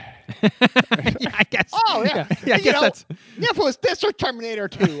ever made. Yeah, I guess. Oh yeah, I guess that's. Yeah, if it was this or Terminator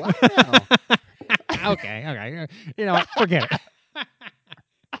 2, I don't know. Okay. You know what? Forget it.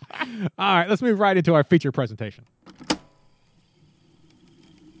 All right, let's move right into our feature presentation.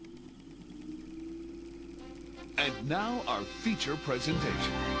 And now our feature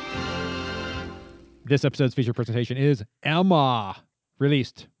presentation. This episode's feature presentation is Emma,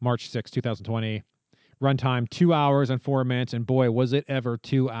 released March 6, 2020. Runtime 2 hours and 4 minutes, and boy, was it ever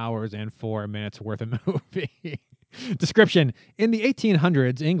 2 hours and 4 minutes worth of movie. Description: in the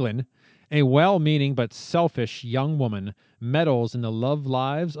 1800s England, a well-meaning but selfish young woman meddles in the love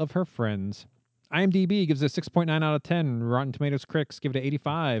lives of her friends. IMDb gives it 6.9 out of 10. Rotten Tomatoes critics give it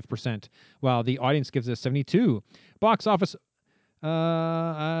 85%, while the audience gives it 72. Box office,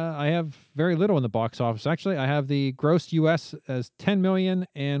 I have very little in the box office. Actually, I have the gross U.S. as 10 million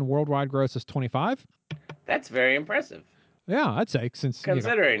and worldwide gross as 25. That's very impressive. Yeah, I'd say, since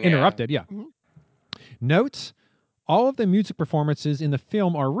considering interrupted. Yeah. Mm-hmm. Notes: all of the music performances in the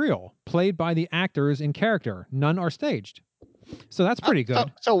film are real, played by the actors in character. None are staged. So that's pretty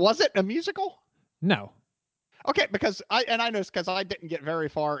good. So was it a musical? No. Okay, because I noticed because I didn't get very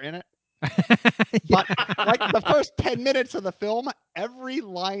far in it. But like the first 10 minutes of the film, every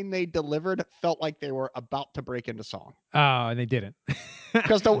line they delivered felt like they were about to break into song. Oh, and they didn't.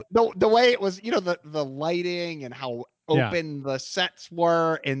 Because the way it was, the lighting and how open the sets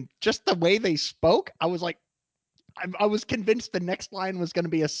were and just the way they spoke, I was like, I was convinced the next line was going to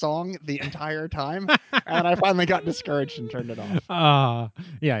be a song the entire time, and I finally got discouraged and turned it off.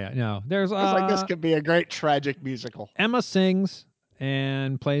 Yeah. No, there's I was like, this could be a great tragic musical. Emma sings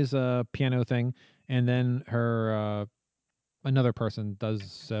and plays a piano thing, and then her another person does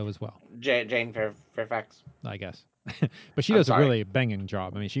so as well. Jane Fairfax, I guess. But she does a really banging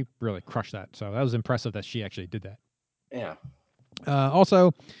job. I mean, she really crushed that. So that was impressive that she actually did that. Yeah.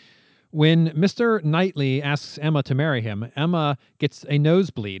 Also, when Mr. Knightley asks Emma to marry him, Emma gets a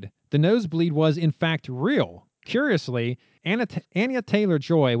nosebleed. The nosebleed was, in fact, real. Curiously, Anya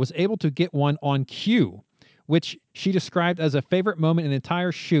Taylor-Joy was able to get one on cue, which she described as a favorite moment in the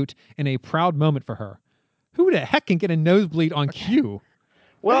entire shoot and a proud moment for her. Who the heck can get a nosebleed on cue?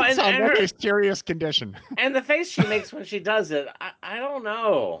 Well, that's a serious condition. And the face she makes when she does it, I don't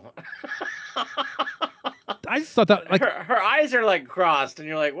know. I just thought that her eyes are like crossed, and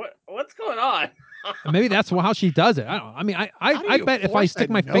you're like, what's going on? Maybe that's how she does it. I don't know. I mean, I bet if I stick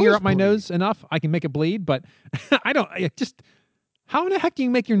my finger up my nose enough, I can make it bleed. But how in the heck do you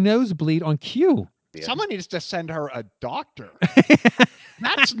make your nose bleed on cue? Someone needs to send her a doctor.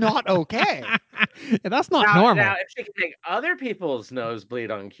 That's not okay. That's not normal. Now, if she can make other people's nose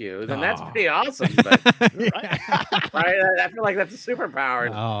bleed on cue, then that's pretty awesome. But, right? I feel like that's a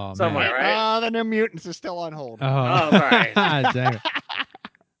superpower somewhere, right? The New Mutants is still on hold. Sorry. Dang it.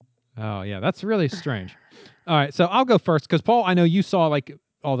 Oh, yeah, that's really strange. All right, so I'll go first because, Paul, I know you saw like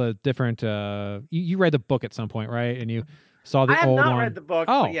all the different. You read the book at some point, right? And you saw the old one. I have not read the book.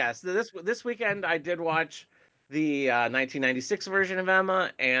 But yes, this weekend I did watch the 1996 version of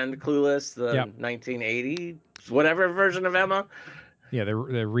Emma and Clueless, the 1980 whatever version of Emma. Yeah, the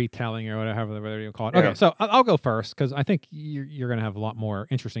retelling or whatever you call it. Okay, so I'll go first because I think you're going to have a lot more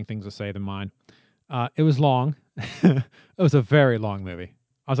interesting things to say than mine. It was long. It was a very long movie.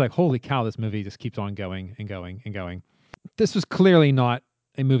 I was like, holy cow, this movie just keeps on going and going and going. This was clearly not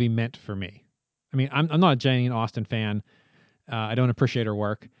a movie meant for me. I mean, I'm not a Jane Austen fan. I don't appreciate her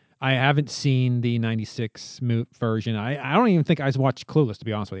work. I haven't seen the 96 version. I don't even think I watched Clueless, to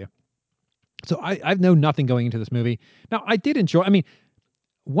be honest with you. So I've known nothing going into this movie. Now, I did enjoy, I mean,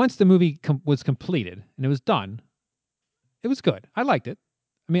 once the movie was completed and it was done, it was good. I liked it.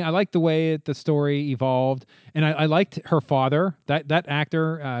 I mean, I liked the way the story evolved, and I liked her father, that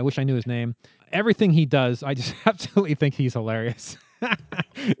actor. I wish I knew his name. Everything he does, I just absolutely think he's hilarious.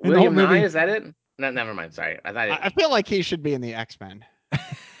 William Nye, is that it? No, never mind. Sorry, I feel like he should be in the X-Men.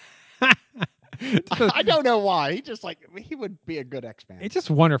 I don't know why. He would be a good X-Man. It's just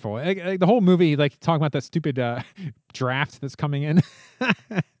wonderful. The whole movie, like talking about that stupid draft that's coming in.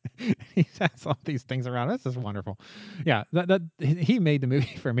 He has all these things around. This is wonderful. Yeah, that he made the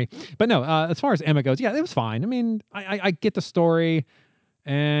movie for me. But no, as far as Emma goes, yeah, it was fine. I mean, I get the story,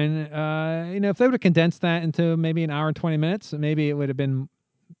 and if they would have condensed that into maybe an hour and 20 minutes, maybe it would have been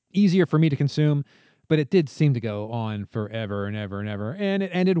easier for me to consume. But it did seem to go on forever and ever and ever, and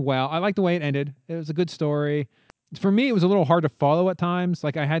it ended well. I like the way it ended. It was a good story. For me, it was a little hard to follow at times.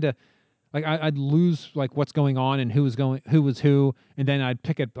 Like I had to. Like I'd lose like what's going on and who was who, and then I'd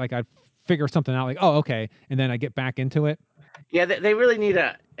pick it like I'd figure something out like, oh, okay, and then I get back into it. Yeah, they really need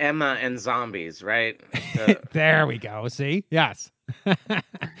a Emma and zombies, right? There we go. See, yes,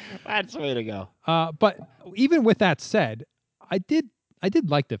 that's the way to go. But even with that said, I did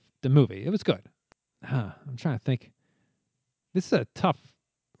like the movie. It was good. I'm trying to think. This is a tough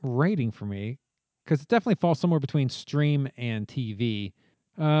rating for me because it definitely falls somewhere between stream and TV.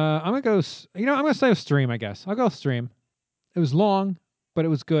 I'm gonna go. I'm gonna say a stream. I guess I'll go stream. It was long, but it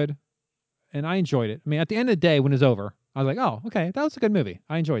was good, and I enjoyed it. I mean, at the end of the day, when it's over, I was like, "Oh, okay, that was a good movie.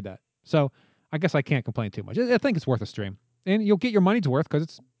 I enjoyed that." So I guess I can't complain too much. I think it's worth a stream, and you'll get your money's worth because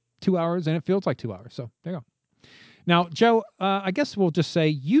it's 2 hours and it feels like 2 hours. So there you go. Now, Joe, I guess we'll just say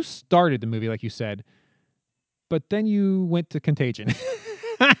you started the movie like you said, but then you went to Contagion.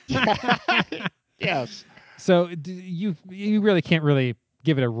 Yes. So you really can't really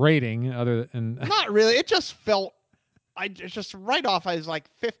give it a rating other than not really. It just felt just right off I was like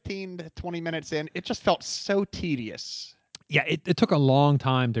 15 to 20 minutes in, it just felt so tedious. Yeah, it took a long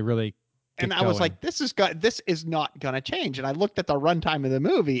time to really and I was like, this is not gonna change. And I looked at the runtime of the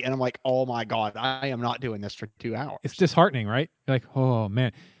movie and I'm like, oh my God, I am not doing this for 2 hours. It's disheartening, right? You're like, oh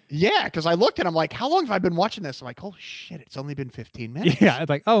man. Yeah, because I looked and I'm like, how long have I been watching this? I'm like, oh shit, it's only been 15 minutes. Yeah, it's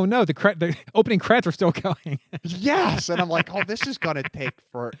like, oh no, the opening credits are still going. Yes, and I'm like, oh, this is gonna take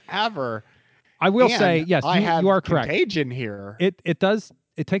forever. I will say, yes, you are correct. Contagion here. It does.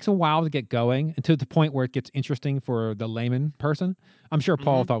 It takes a while to get going, and to the point where it gets interesting for the layman person. I'm sure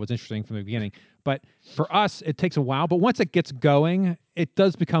Paul thought it was interesting from the beginning, but for us, it takes a while. But once it gets going, it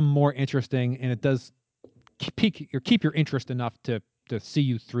does become more interesting, and it does keep your interest enough to see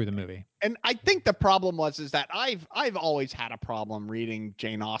you through the movie. And I think the problem is that I've always had a problem reading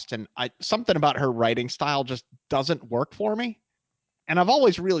Jane Austen. Something about her writing style just doesn't work for me, and I've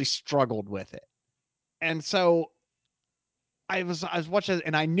always really struggled with it. And so I was watching,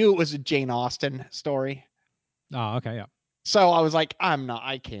 and I knew it was a Jane Austen story. Oh, okay, yeah. So I was like,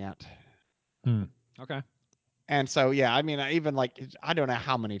 I can't. Okay. And so, yeah, I mean, I don't know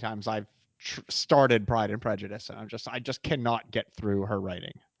how many times I've started Pride and Prejudice, and I just cannot get through her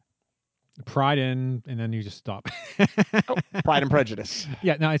writing. And then you just stop. Pride and Prejudice.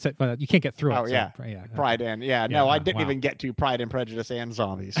 Yeah, no, I said, but you can't get through it. Oh, yeah. So, yeah. Pride and, no, I didn't even get to Pride and Prejudice and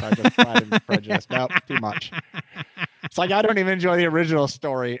Zombies. So I just Pride and Prejudice. Nope, too much. It's like I don't even enjoy the original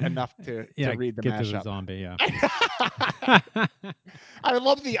story enough to read the get mashup. to the zombie, yeah. I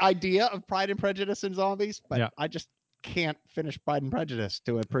love the idea of Pride and Prejudice and Zombies, but yeah. I just can't finish Pride and Prejudice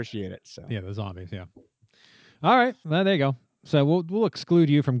to appreciate it. So yeah, the zombies, yeah. All right, well, there you go. So we'll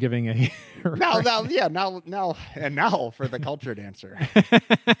exclude you from giving a now for the cultured answer.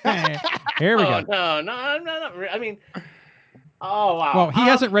 Here we go. No, I'm not. I mean, oh wow. Well, he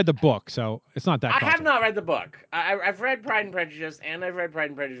hasn't read the book, so it's not that. I have not read the book. I've read Pride and Prejudice, and I've read Pride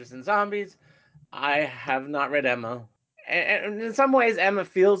and Prejudice and Zombies. I have not read Emma, and in some ways, Emma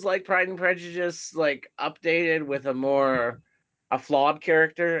feels like Pride and Prejudice, like updated with a flawed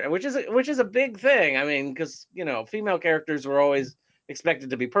character, which is a big thing. I mean, because female characters were always expected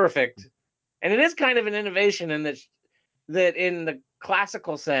to be perfect, and it is kind of an innovation in that in the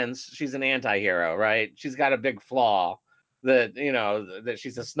classical sense, she's an anti-hero, right? She's got a big flaw that that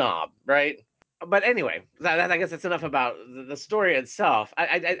she's a snob, right? But anyway, I guess that's enough about the story itself.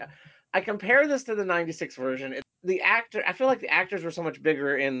 I compare this to the '96 version. I feel like the actors were so much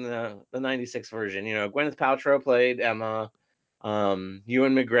bigger in the '96 version. Gwyneth Paltrow played Emma.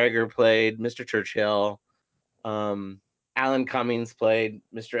 Ewan McGregor played Mr. Churchill. Alan Cummings played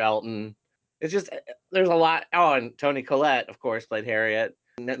Mr. Elton. It's just there's a lot. Oh, and Toni Collette, of course, played Harriet.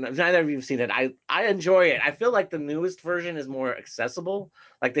 Neither of you have seen it. I enjoy it. I feel like the newest version is more accessible.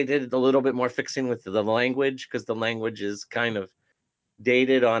 Like they did a little bit more fixing with the language, because the language is kind of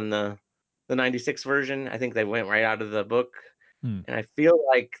dated on the '96 version. I think they went right out of the book, and I feel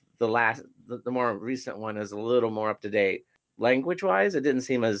like the more recent one is a little more up to date. Language wise, it didn't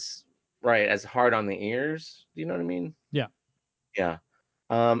seem as hard on the ears. Do you know what I mean? Yeah. Yeah.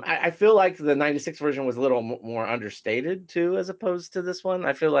 I feel like the '96 version was a little more understated too, as opposed to this one.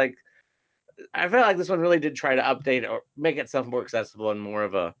 I feel like this one really did try to update or make itself more accessible and more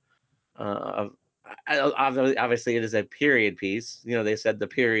of a obviously it is a period piece. They said the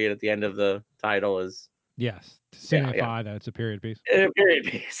period at the end of the title is to signify that it's a period piece. A period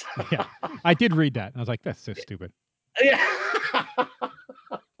piece. Yeah, I did read that. I was like, that's so stupid. Yeah.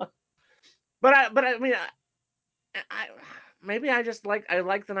 But I mean, maybe I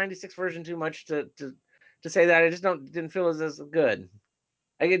like the '96 version too much to say that. I just didn't feel as good.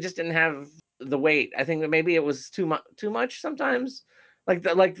 Like it just didn't have the weight. I think that maybe it was too much sometimes. Like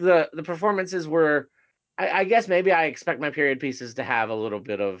the performances were. I guess maybe I expect my period pieces to have a little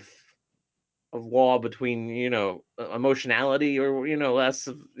bit of wall between emotionality or less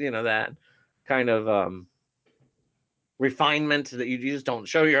of that kind of refinement that you just don't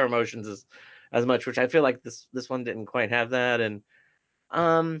show your emotions as much, which I feel like this one didn't quite have that. And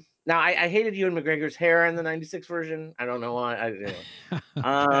now I hated Ewan McGregor's hair in the '96 version. I don't know why.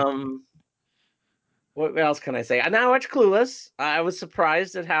 What else can I say? Now I watched Clueless. I was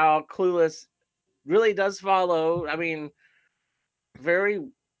surprised at how Clueless really does follow. I mean, pretty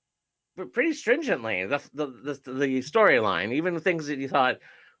stringently the storyline, even things that you thought,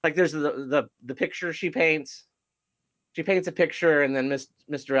 like there's the picture she paints. She paints a picture, and then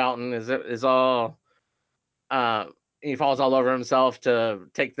Mr. Elton is all he falls all over himself to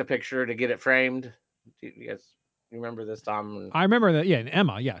take the picture to get it framed. Do you guys remember this, Tom? I remember that. Yeah, and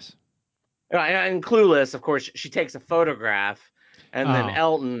Emma, yes. And Clueless, of course, she takes a photograph, and then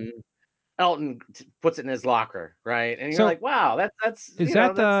Elton puts it in his locker, right? And you're like, wow, that's is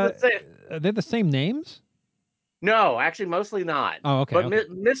that that's it. Are they the same names? No, actually, mostly not. Oh, okay. But okay.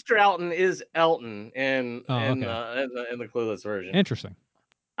 Mr. Elton is Elton in the Clueless version. Interesting.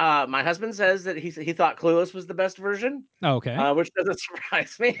 My husband says that he thought Clueless was the best version. Oh, okay. Which doesn't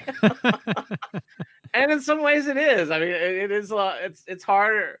surprise me. And in some ways, it is. I mean, it is. It's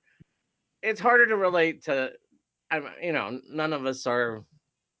harder. It's harder to relate to. None of us are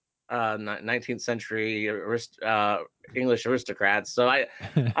 19th century English aristocrats. So I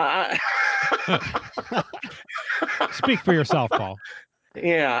speak for yourself, Paul.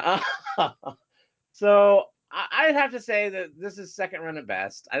 Yeah. So I'd have to say that this is second run at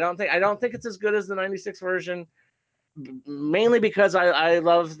best. I don't think it's as good as the '96 version, mainly because I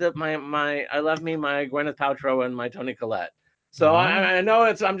love my Gwyneth Paltrow and my Toni Collette. So I know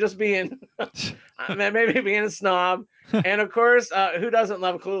I'm just being maybe being a snob, and of course, who doesn't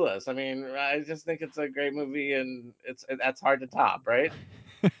love Clueless? I mean, I just think it's a great movie, and that's hard to top, right?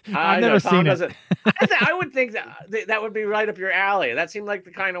 I've never seen it. I would think that would be right up your alley. That seemed like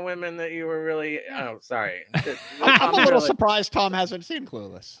the kind of women that you were really. Oh, sorry. I'm a little surprised Tom hasn't seen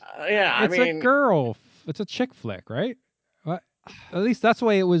Clueless. Yeah, it's a girl. It's a chick flick, right? What? At least that's the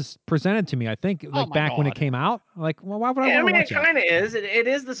way it was presented to me. I think, like back when it came out. Like, well, why would I want to watch it? Kind of is. It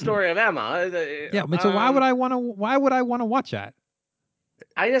is the story of Emma. Yeah, but so why would I want to? Why would I want to watch that?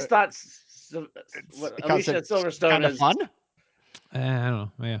 I just thought Alicia Silverstone is fun. I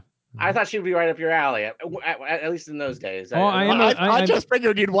don't know. Yeah. I thought she'd be right up your alley, at least in those days. Oh, I just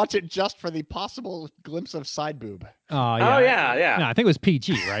figured you'd watch it just for the possible glimpse of side boob. Oh, yeah. Oh, yeah. No, I think it was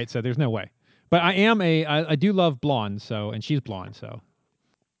PG, right? So there's no way. But I do love blonde, and she's blonde, so.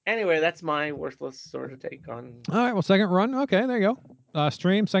 Anyway, that's my worthless sort of take on. All right, well, second run. Okay, there you go.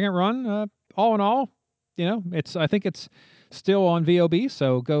 Stream, second run. All in all, I think it's still on VOB,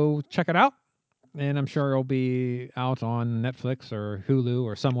 so go check it out. And I'm sure it'll be out on Netflix or Hulu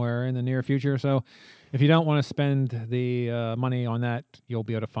or somewhere in the near future. So if you don't want to spend the money on that, you'll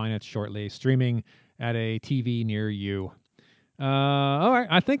be able to find it shortly, streaming at a TV near you. All right,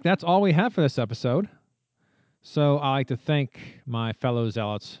 I think that's all we have for this episode. So I'd like to thank my fellow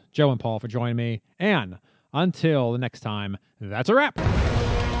zealots, Joe and Paul, for joining me. And until the next time, that's a wrap.